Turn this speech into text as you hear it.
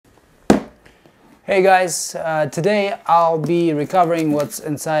Hey guys, today I'll be recovering what's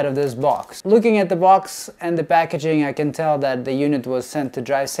inside of this box. Looking at the box and the packaging, I can tell that the unit was sent to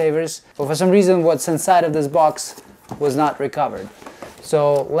Drive Savers, but for some reason what's inside of this box was not recovered.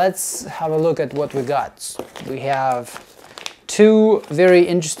 So let's have a look at what we got. We have two very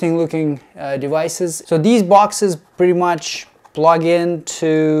interesting looking devices. So these boxes pretty much plug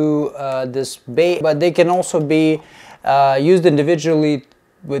into this bay, but they can also be used individually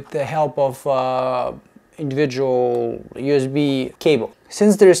with the help of individual USB cable.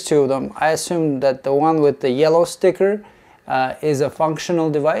 Since there's two of them, I assume that the one with the yellow sticker is a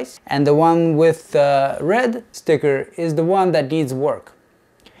functional device, and the one with the red sticker is the one that needs work.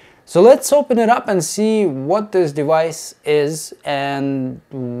 So let's open it up and see what this device is and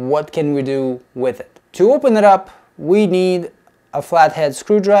what can we do with it. To open it up, we need a flathead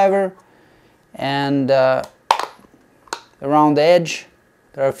screwdriver, and around the edge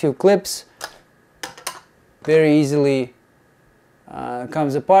there are a few clips. Very easily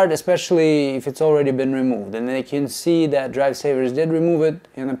comes apart, especially if it's already been removed. And you can see that Drive Savers did remove it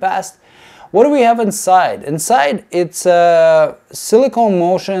in the past. What do we have inside? Inside it's a Silicon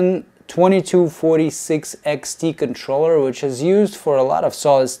Motion 2246 XT controller, which is used for a lot of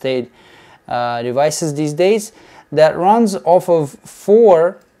solid state devices these days, that runs off of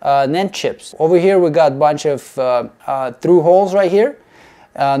 4 NAND chips. Over here we got a bunch of through holes right here.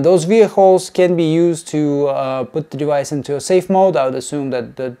 Those via holes can be used to put the device into a safe mode. I would assume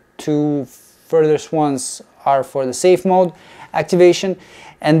that the 2 furthest ones are for the safe mode activation,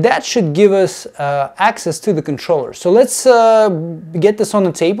 and that should give us access to the controller. So let's get this on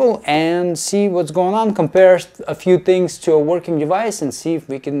the table and see what's going on, compare a few things to a working device, and see if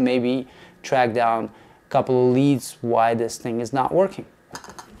we can maybe track down a couple of leads why this thing is not working.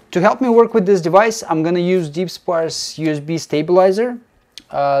 To help me work with this device, I'm going to use DeepSpar's USB stabilizer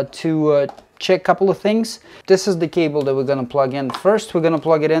to check a couple of things. This is the cable that we're going to plug in. First, we're going to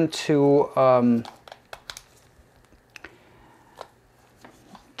plug it into a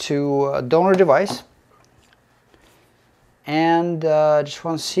donor device, and just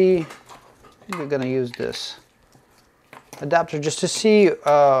want to see, we're going to use this adapter just to see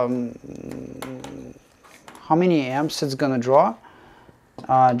how many amps it's going to draw,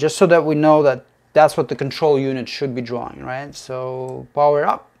 just so that we know that that's what the control unit should be drawing, right? So power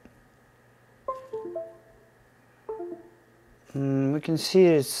up. We can see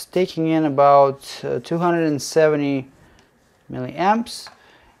it's taking in about 270 milliamps.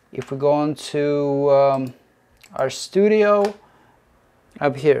 If we go into our studio,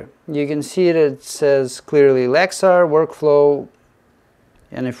 up here, you can see that it says clearly Lexar workflow,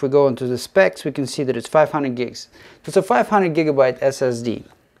 and if we go into the specs, we can see that it's 500 gigs. It's a 500 gigabyte SSD,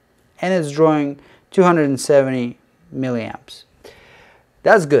 and it's drawing 270 milliamps.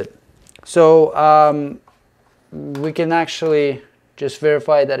 That's good. So we can actually just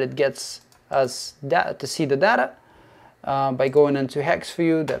verify that it gets us to see the data by going into hex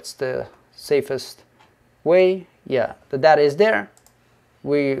view. That's the safest way. Yeah, the data is there.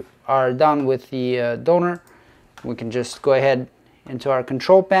 We are done with the donor. We can just go ahead into our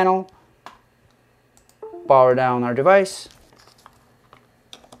control panel, power down our device.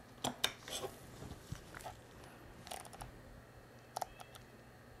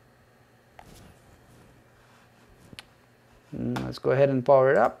 Let's go ahead and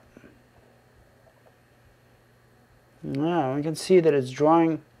power it up. Now we can see that it's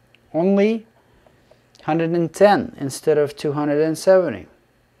drawing only 110 instead of 270.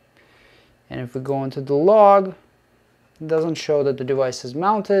 And if we go into the log, it doesn't show that the device is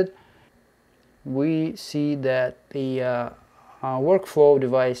mounted. We see that the workflow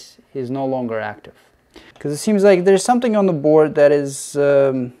device is no longer active, because it seems like there's something on the board that is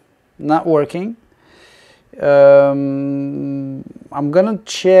not working. I'm gonna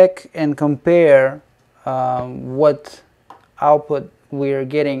check and compare what output we are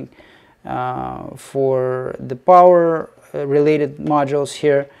getting for the power related modules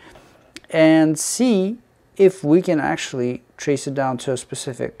here, and see if we can actually trace it down to a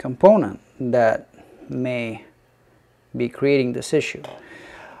specific component that may be creating this issue.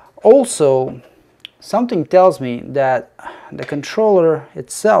 Also, something tells me that the controller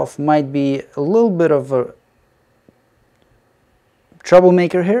itself might be a little bit of a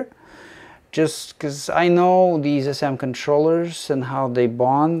troublemaker here, just because I know these SM controllers and how they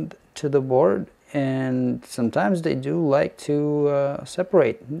bond to the board, and sometimes they do like to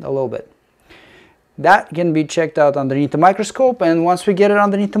separate a little bit. That can be checked out underneath the microscope, and once we get it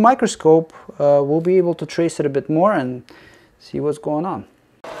underneath the microscope, we'll be able to trace it a bit more and see what's going on.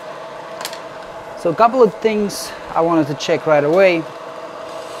 So a couple of things I wanted to check right away.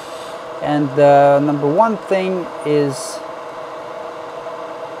 And the number one thing is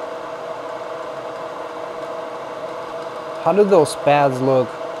how do those pads look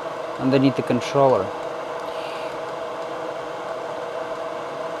underneath the controller?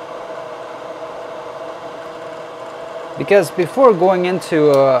 Because before going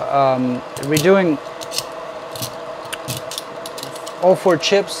into redoing all 4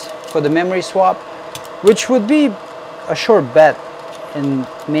 chips for the memory swap, which would be a sure bet in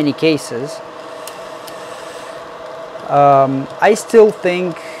many cases, I still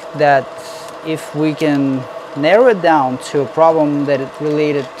think that if we can narrow it down to a problem that is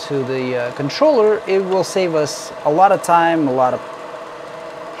related to the controller, it will save us a lot of time, a lot of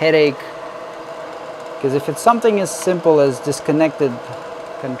headache. Because if it's something as simple as disconnected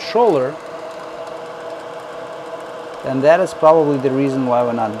controller, then that is probably the reason why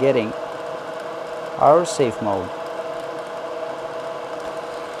we're not getting our safe mode.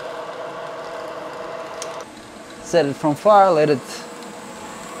 Set it from far, let it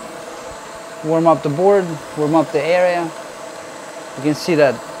warm up the board, warm up the area. You can see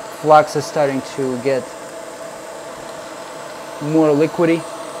that flux is starting to get more liquidy.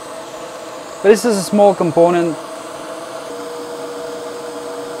 But this is a small component.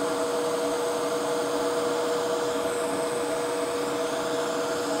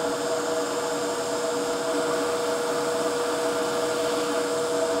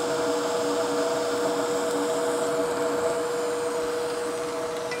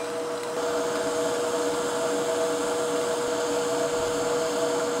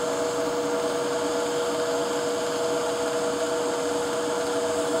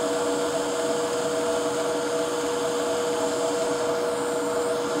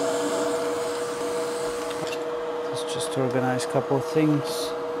 Just to organize a couple of things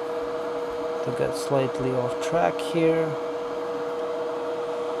to get slightly off track here.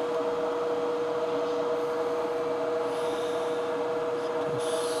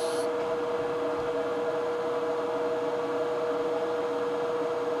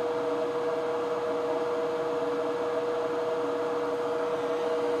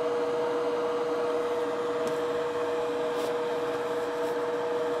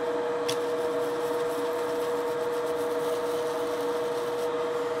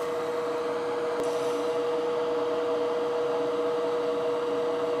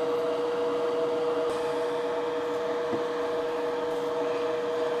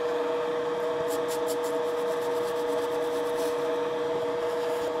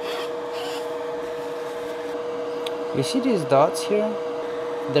 You see these dots here?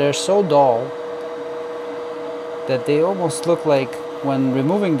 They're so dull that they almost look like when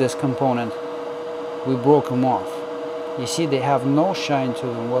removing this component we broke them off. You see they have no shine to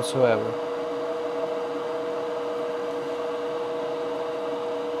them whatsoever.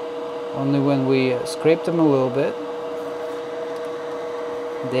 Only when we scrape them a little bit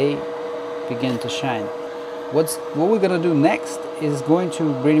they begin to shine. What we're gonna do next is going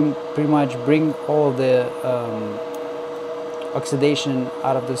to pretty much bring all the oxidation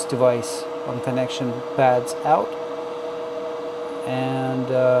out of this device on connection pads out, and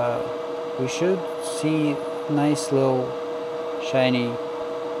we should see nice little shiny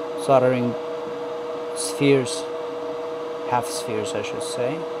soldering spheres, half spheres I should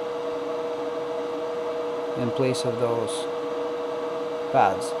say, in place of those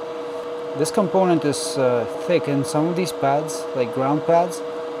pads. This component is thick, and some of these pads, like ground pads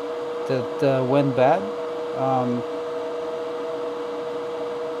that went bad,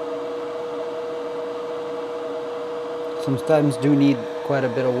 sometimes do need quite a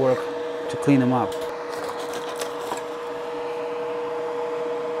bit of work to clean them up.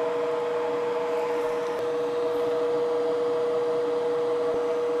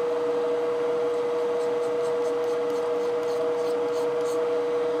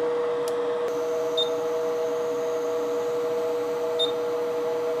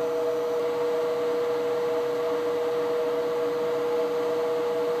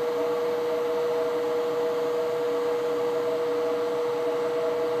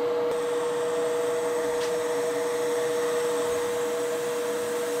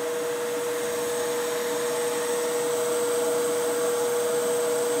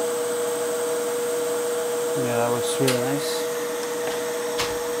 Yeah, that looks really nice.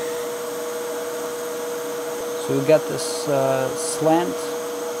 So we got this slant,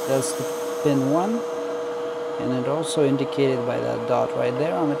 that's the pin 1, and it also indicated by that dot right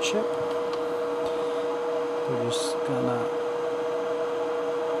there on the chip. We're just gonna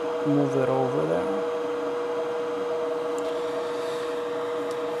move it over there.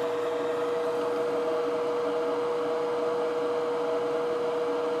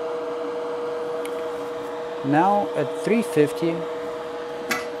 Now at 350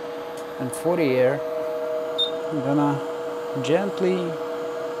 and 40 air, I'm gonna gently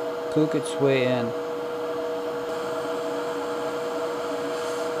cook its way in.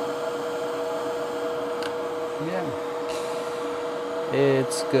 Yeah,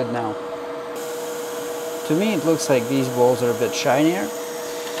 it's good now. To me it looks like these balls are a bit shinier.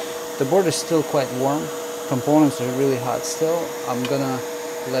 The board is still quite warm. Components are really hot still. I'm gonna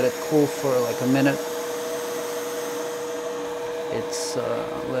let it cool for like a minute.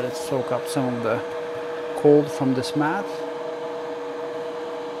 Let it soak up some of the cold from this mat.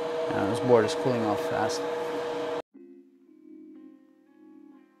 And this board is cooling off fast.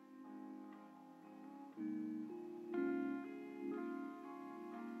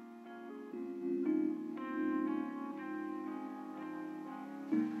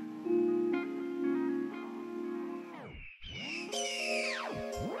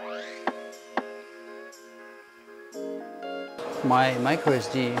 My micro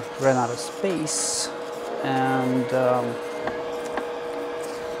SD ran out of space, and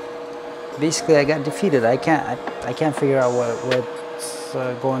basically I got defeated. I can't figure out what's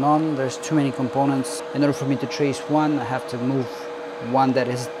going on. There's too many components. In order for me to trace one, I have to move one that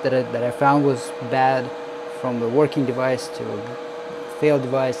I found was bad from the working device to a failed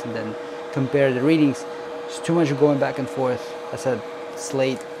device, and then compare the readings. There's too much going back and forth. I said it's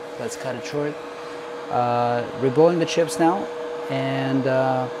late, let's cut it short. Rebolting the chips now. And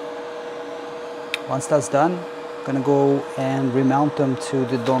once that's done, I'm gonna go and remount them to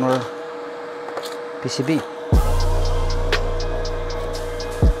the donor PCB.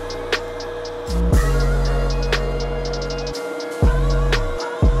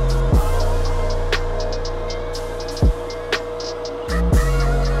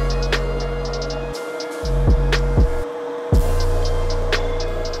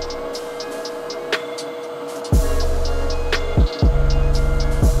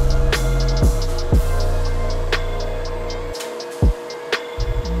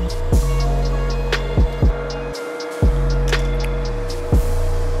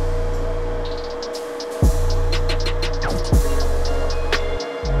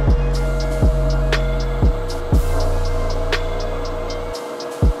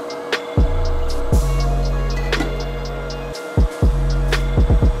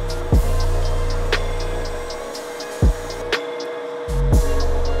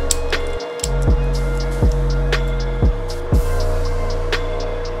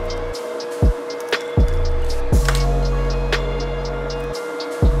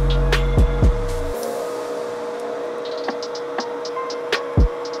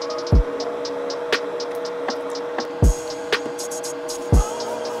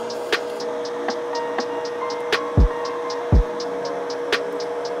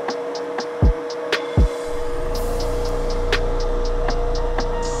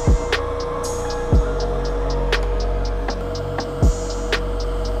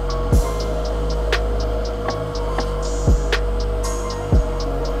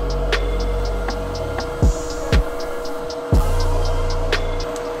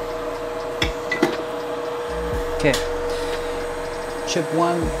 Okay, chip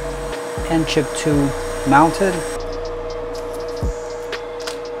 1 and chip 2 mounted.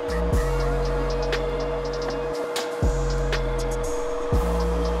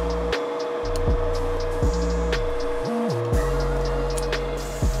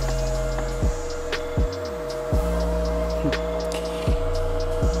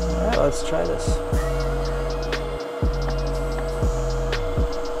 Alright, let's try this.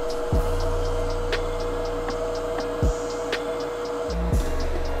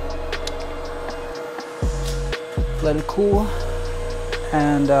 Let it cool,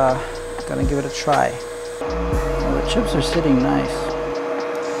 and gonna give it a try. Well, the chips are sitting nice.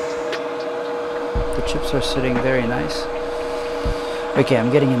 The chips are sitting very nice. Okay,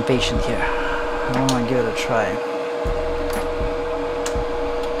 I'm getting impatient here. I want to give it a try.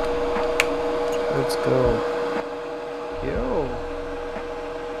 Let's go. Yo!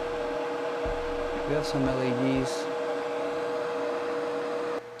 We have some LEDs.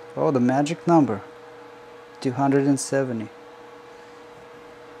 Oh, the magic number. 270.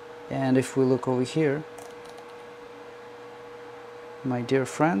 And if we look over here, my dear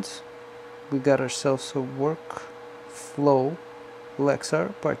friends, we got ourselves a workflow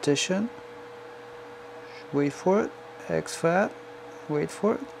Lexar partition. Wait for it. exFAT. Wait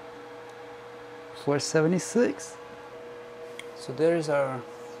for it. 476. So there is our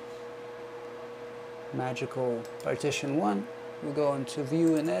magical partition 1. We go into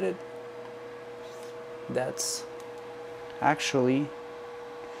view and edit. That's actually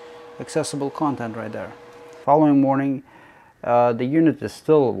accessible content right there. Following morning, the unit is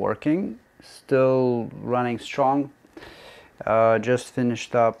still working, still running strong. Just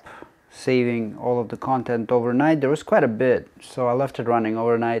finished up saving all of the content overnight. There was quite a bit, so I left it running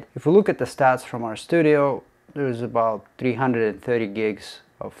overnight. If we look at the stats from our studio, there's about 330 gigs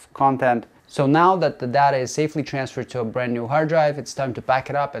of content. So now that the data is safely transferred to a brand new hard drive, it's time to pack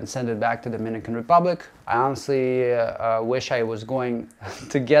it up and send it back to the Dominican Republic. I honestly wish I was going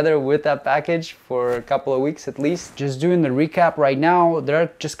together with that package for a couple of weeks at least. Just doing the recap right now, there are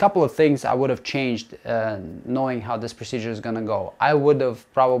just a couple of things I would have changed knowing how this procedure is gonna go. I would have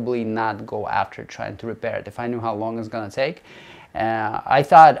probably not go after trying to repair it if I knew how long it's gonna take. I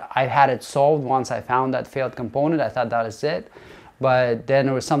thought I had it solved once I found that failed component. I thought that is it. But then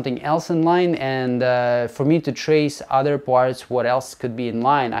there was something else in line, and for me to trace other parts, what else could be in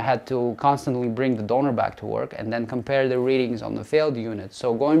line, I had to constantly bring the donor back to work and then compare the readings on the failed unit.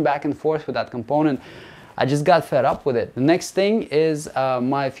 So going back and forth with that component, I just got fed up with it. The next thing is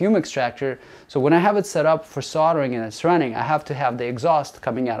my fume extractor. So when I have it set up for soldering and it's running, I have to have the exhaust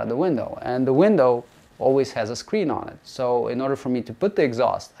coming out of the window, and the window always has a screen on it. So in order for me to put the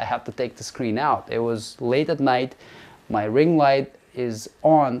exhaust, I have to take the screen out. It was late at night. My ring light is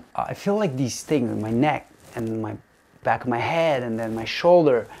on. I feel like these things in my neck and my back of my head and then my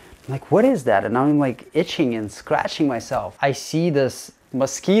shoulder. I'm like, what is that? And I'm like itching and scratching myself. I see this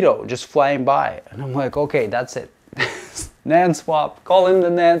mosquito just flying by and I'm like, okay, that's it. NAND swap, call in the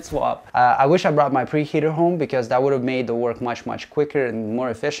NAND swap. I wish I brought my preheater home because that would have made the work much quicker and more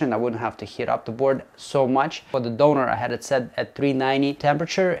efficient. I wouldn't have to heat up the board so much. For the donor, I had it set at 390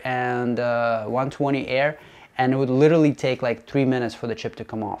 temperature and 120 air. And it would literally take like 3 minutes for the chip to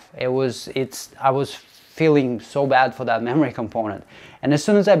come off. I was feeling so bad for that memory component. And as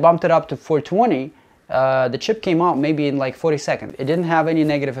soon as I bumped it up to 420, the chip came out maybe in like 40 seconds. It didn't have any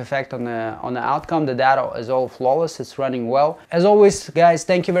negative effect on the outcome. The data is all flawless. It's running well. As always, guys,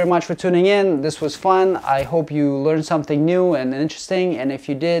 thank you very much for tuning in. This was fun. I hope you learned something new and interesting. And if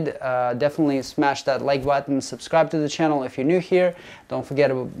you did, definitely smash that like button. Subscribe to the channel if you're new here. Don't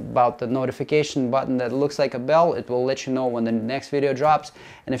forget about the notification button that looks like a bell. It will let you know when the next video drops.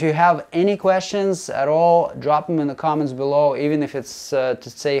 And if you have any questions at all, drop them in the comments below, even if it's to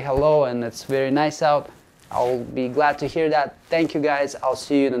say hello and it's very nice out. I'll be glad to hear that. Thank you guys. I'll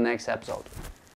see you in the next episode.